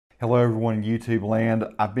Hello everyone in YouTube land.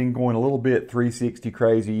 I've been going a little bit 360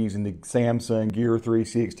 crazy using the Samsung Gear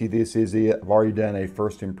 360. This is it. I've already done a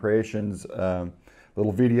first impressions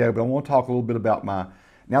little video, but I want to talk a little bit about now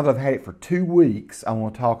that I've had it for 2 weeks, I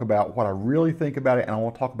want to talk about what I really think about it, and I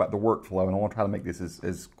want to talk about the workflow, and I want to try to make this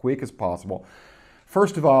as quick as possible.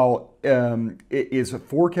 First of all, it is a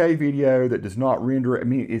 4K video that does not render. I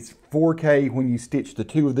mean, it's 4K when you stitch the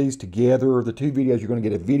two of these together. The two videos, you're going to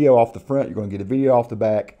get a video off the front, you're going to get a video off the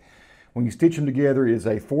back. When you stitch them together, it is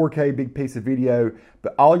a 4K big piece of video,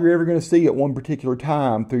 but all you're ever going to see at one particular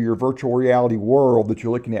time through your virtual reality world that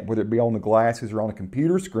you're looking at, whether it be on the glasses or on a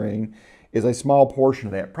computer screen, is a small portion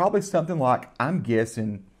of that. Probably something like, I'm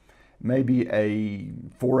guessing, maybe a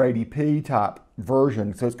 480p type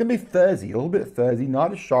version. So it's going to be fuzzy, a little bit fuzzy,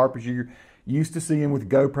 not as sharp as you're used to seeing with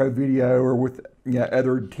GoPro video or with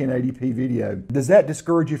other 1080p video. Does that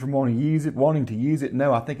discourage you from wanting to use it?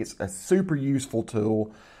 No, I think it's a super useful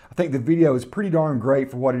tool. I think the video is pretty darn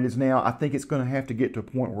great for what it is now. I think it's going to have to get to a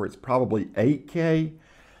point where it's probably 8K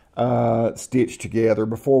stitched together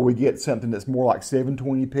before we get something that's more like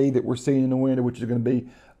 720p that we're seeing in the window, which is going to be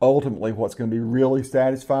ultimately what's going to be really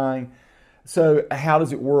satisfying. So how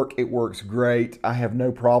does it work? It works great. I have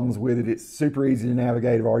no problems with it. It's super easy to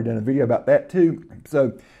navigate. I've already done a video about that too.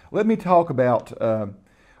 So let me talk about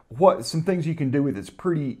some things you can do with it. It's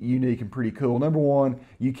pretty unique and pretty cool. Number one,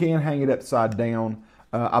 you can hang it upside down.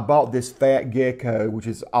 I bought this Fat Gecko, which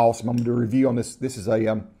is awesome. I'm going to do a review on this. This is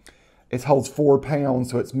it holds 4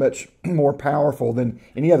 pounds, so it's much more powerful than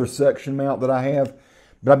any other suction mount that I have.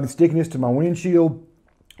 But I've been sticking this to my windshield,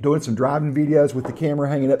 doing some driving videos with the camera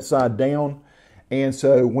hanging upside down. And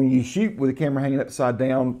so when you shoot with the camera hanging upside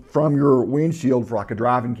down from your windshield for like a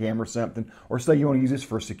driving cam or something, or say you want to use this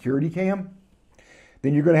for a security cam,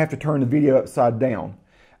 then you're going to have to turn the video upside down.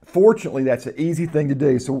 Fortunately, that's an easy thing to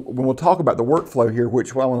do. So when we'll talk about the workflow here,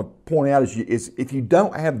 which what I want to point out is if you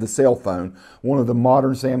don't have the cell phone, one of the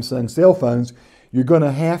modern Samsung cell phones, you're going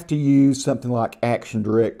to have to use something like Action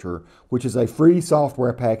Director, which is a free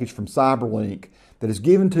software package from Cyberlink that is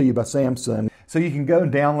given to you by Samsung. So you can go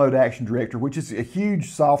and download Action Director, which is a huge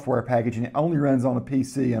software package, and it only runs on a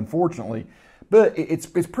PC, unfortunately. But it's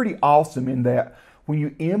pretty awesome in that when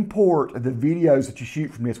you import the videos that you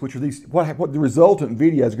shoot from this, which are these, what the resultant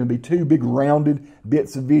video is going to be 2 big rounded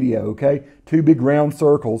bits of video, okay? 2 big round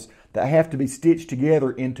circles that have to be stitched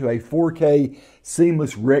together into a 4K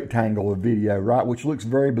seamless rectangle of video, right? Which looks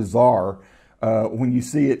very bizarre when you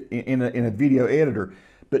see it in a video editor.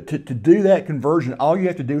 But to do that conversion, all you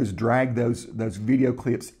have to do is drag those video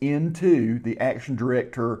clips into the Action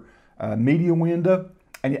Director media window,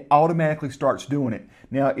 and it automatically starts doing it.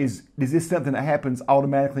 Now, is this something that happens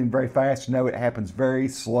automatically and very fast? No, it happens very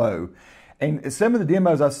slow. And some of the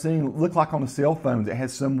demos I've seen look like on the cell phones it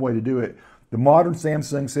has some way to do it. The modern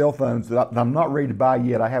Samsung cell phones that I'm not ready to buy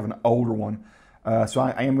yet, I have an older one, so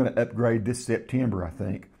I am going to upgrade this September, I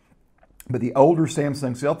think. But the older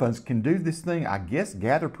Samsung cell phones can do this thing, I guess,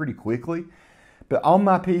 gather pretty quickly. But on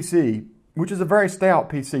my PC, which is a very stout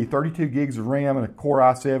PC, 32 gigs of RAM and a Core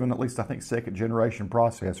i7, at least I think 2nd generation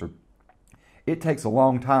processor, it takes a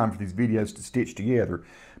long time for these videos to stitch together.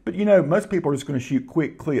 But you know, most people are just going to shoot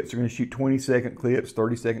quick clips. They're going to shoot 20-second clips,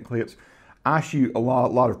 30-second clips. I shoot a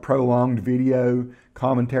lot of prolonged video,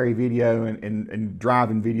 commentary video, and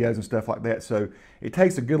driving videos and stuff like that. So it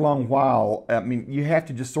takes a good long while. I mean, you have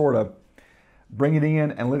to just sort of bring it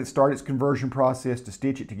in and let it start its conversion process to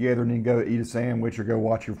stitch it together, and then go eat a sandwich or go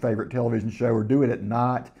watch your favorite television show, or do it at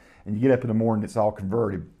night, and you get up in the morning, it's all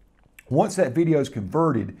converted. Once that video is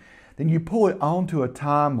converted, then you pull it onto a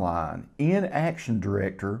timeline in Action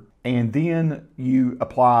Director, and then you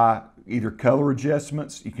apply either color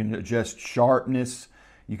adjustments, you can adjust sharpness,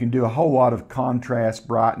 you can do a whole lot of contrast,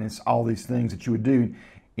 brightness, all these things that you would do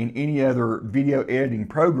in any other video editing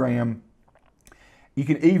program. You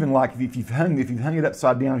can even, like, if you've hung it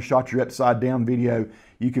upside down and shot your upside down video,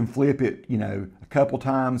 you can flip it, you know, a couple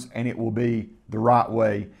times and it will be the right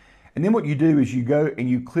way. And then what you do is you go and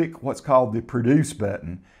you click what's called the Produce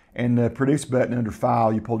button. And the Produce button under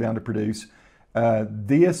File, you pull down to Produce.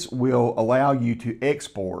 This will allow you to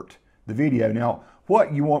export the video. Now, one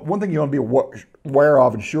thing you want to be aware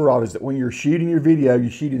of and sure of is that when you're shooting your video, you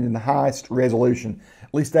shoot it in the highest resolution.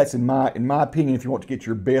 At least that's in my opinion. If you want to get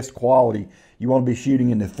your best quality, you want to be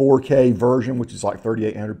shooting in the 4K version, which is like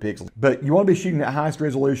 3,800 pixels. But you want to be shooting at highest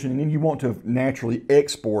resolution, and then you want to naturally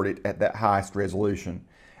export it at that highest resolution.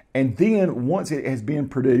 And then once it has been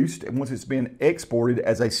produced and once it's been exported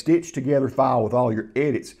as a stitched together file with all your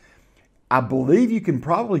edits, I believe you can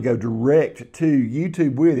probably go direct to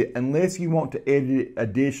YouTube with it unless you want to edit it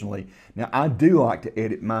additionally. Now, I do like to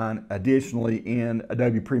edit mine additionally in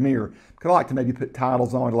Adobe Premiere because I like to maybe put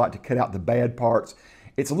titles on it. I like to cut out the bad parts.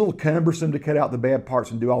 It's a little cumbersome to cut out the bad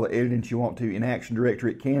parts and do all the editing you want to in Action Director.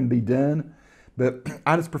 It can be done, but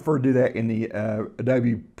I just prefer to do that in the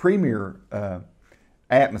Adobe Premiere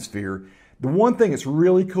atmosphere. The one thing that's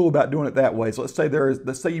really cool about doing it that way is, let's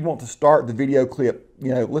say you want to start the video clip,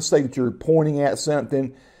 let's say that you're pointing at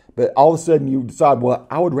something, but all of a sudden you decide, well,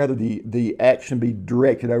 I would rather the action be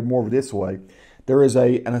directed over more of this way. There is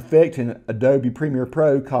an effect in Adobe Premiere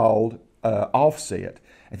Pro called offset.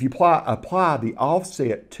 If you apply the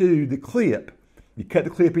offset to the clip, you cut the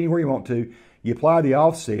clip anywhere you want to, you apply the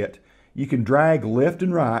offset, you can drag left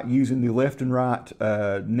and right using the left and right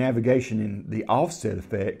navigation in the offset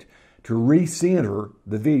effect to recenter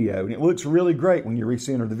the video. And it looks really great when you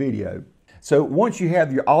recenter the video. So once you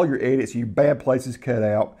have all your edits, your bad places cut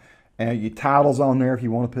out, and your titles on there if you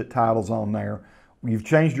want to put titles on there, you've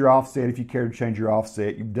changed your offset if you care to change your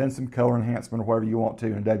offset, you've done some color enhancement or whatever you want to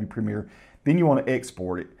in Adobe Premiere, then you want to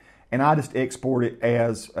export it. And I just export it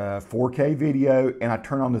as 4K video, and I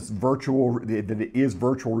turn on this virtual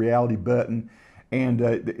reality button, and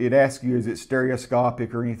it asks you, is it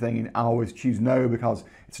stereoscopic or anything? And I always choose no, because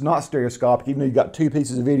it's not stereoscopic. Even though you've got two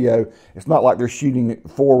pieces of video, it's not like they're shooting it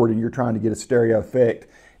forward and you're trying to get a stereo effect.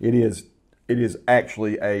 It is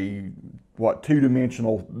actually a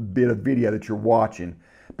two-dimensional bit of video that you're watching,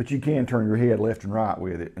 but you can turn your head left and right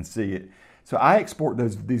with it and see it. So I export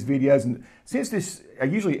these videos, and since I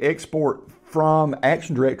usually export from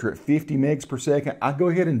Action Director at 50 megs per second, I go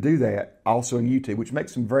ahead and do that also in YouTube, which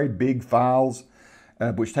makes some very big files,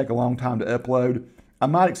 which take a long time to upload. I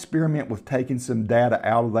might experiment with taking some data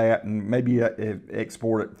out of that and maybe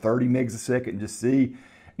export at 30 megs a second and just see.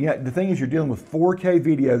 The thing is, you're dealing with 4K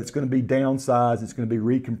video that's going to be downsized, it's going to be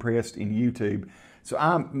recompressed in YouTube. So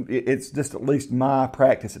it's just at least my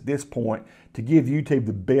practice at this point to give YouTube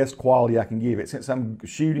the best quality I can give it. Since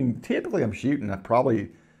typically I'm shooting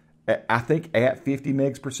I think at 50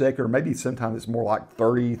 megs per second, or maybe sometimes it's more like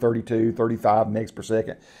 30, 32, 35 megs per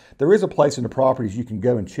second. There is a place in the properties you can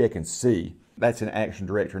go and check and see. That's in Action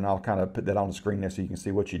Director, and I'll kind of put that on the screen there so you can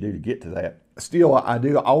see what you do to get to that. Still, I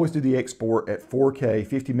always do the export at 4K,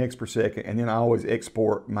 50 megs per second, and then I always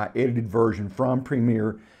export my edited version from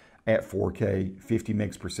Premiere at 4K, 50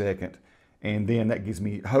 megs per second. And then that gives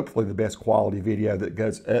me, hopefully, the best quality video that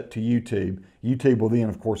goes up to YouTube. YouTube will then,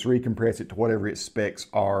 of course, recompress it to whatever its specs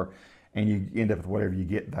are, and you end up with whatever you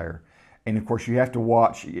get there. And, of course, you have to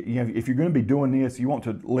watch, if you're going to be doing this, you want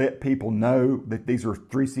to let people know that these are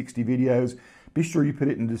 360 videos. Be sure you put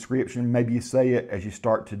it in the description. Maybe you say it as you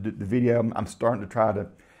start to do the video. I'm starting to try to, at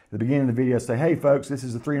the beginning of the video, say, hey, folks, this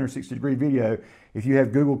is a 360-degree video. If you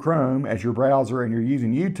have Google Chrome as your browser and you're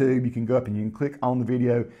using YouTube, you can go up and you can click on the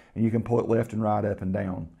video and you can pull it left and right, up and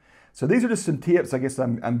down. So these are just some tips I guess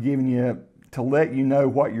I'm giving you to let you know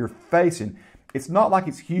what you're facing. It's not like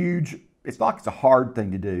it's huge. It's not like it's a hard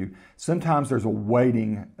thing to do. Sometimes there's a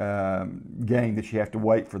waiting game that you have to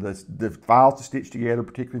wait for the files to stitch together,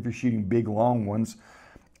 particularly if you're shooting big, long ones.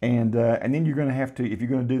 And then you're going to have to, if you're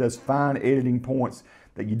going to do those fine editing points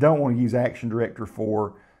that you don't want to use Action Director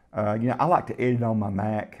for, I like to edit on my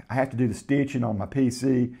Mac. I have to do the stitching on my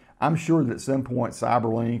PC. I'm sure that at some point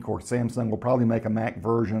Cyberlink or Samsung will probably make a Mac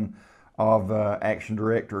version of Action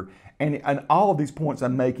Director. And all of these points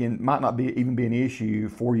I'm making might not even be an issue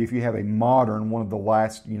for you if you have a modern, one of the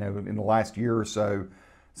last, in the last year or so,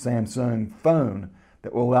 Samsung phone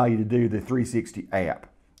that will allow you to do the 360 app.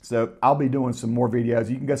 So I'll be doing some more videos.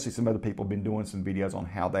 You can go see some other people have been doing some videos on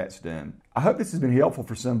how that's done. I hope this has been helpful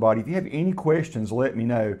for somebody. If you have any questions, let me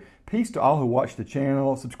know. Peace to all who watch the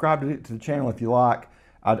channel. Subscribe to the channel if you like.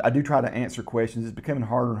 I do try to answer questions. It's becoming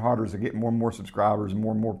harder and harder as I get more and more subscribers and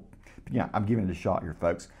more. I'm giving it a shot here,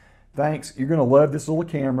 folks. Thanks. You're going to love this little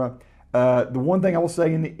camera. The one thing I will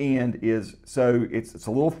say in the end is, so it's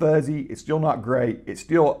a little fuzzy. It's still not great. It's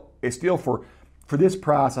still for this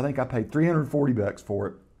price. I think I paid $340 for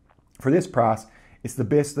it. For this price, it's the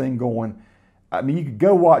best thing going. I mean, you could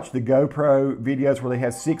go watch the GoPro videos where they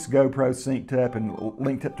have 6 GoPros synced up and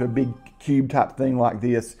linked up to a big cube type thing like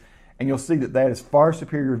this, and you'll see that is far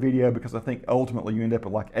superior video, because I think ultimately you end up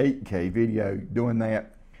with like 8K video doing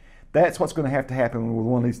that. That's what's going to happen with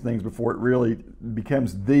one of these things before it really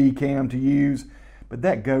becomes the cam to use. But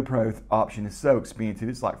that GoPro option is so expensive.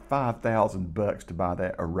 It's like $5,000 to buy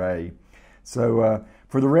that array. So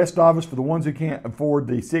for the rest of us, for the ones who can't afford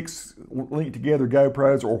the 6 linked together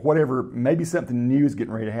GoPros or whatever, maybe something new is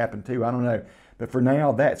getting ready to happen too. I don't know. But for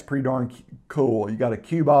now, that's pretty darn cool. You got a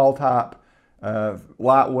cue ball type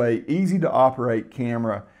lightweight, easy to operate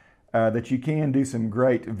camera that you can do some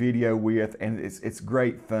great video with, and it's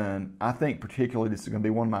great fun. I think particularly this is going to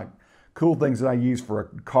be one of my cool things that I use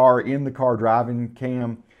for a in the car driving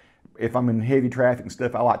cam. If I'm in heavy traffic and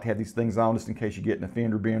stuff, I like to have these things on just in case you get in a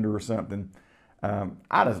fender bender or something.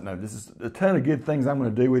 I don't know. This is a ton of good things I'm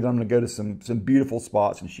going to do with it. I'm going to go to some beautiful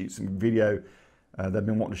spots and shoot some video that I've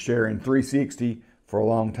been wanting to share in 360 for a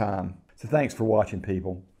long time. So thanks for watching,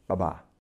 people. Bye-bye.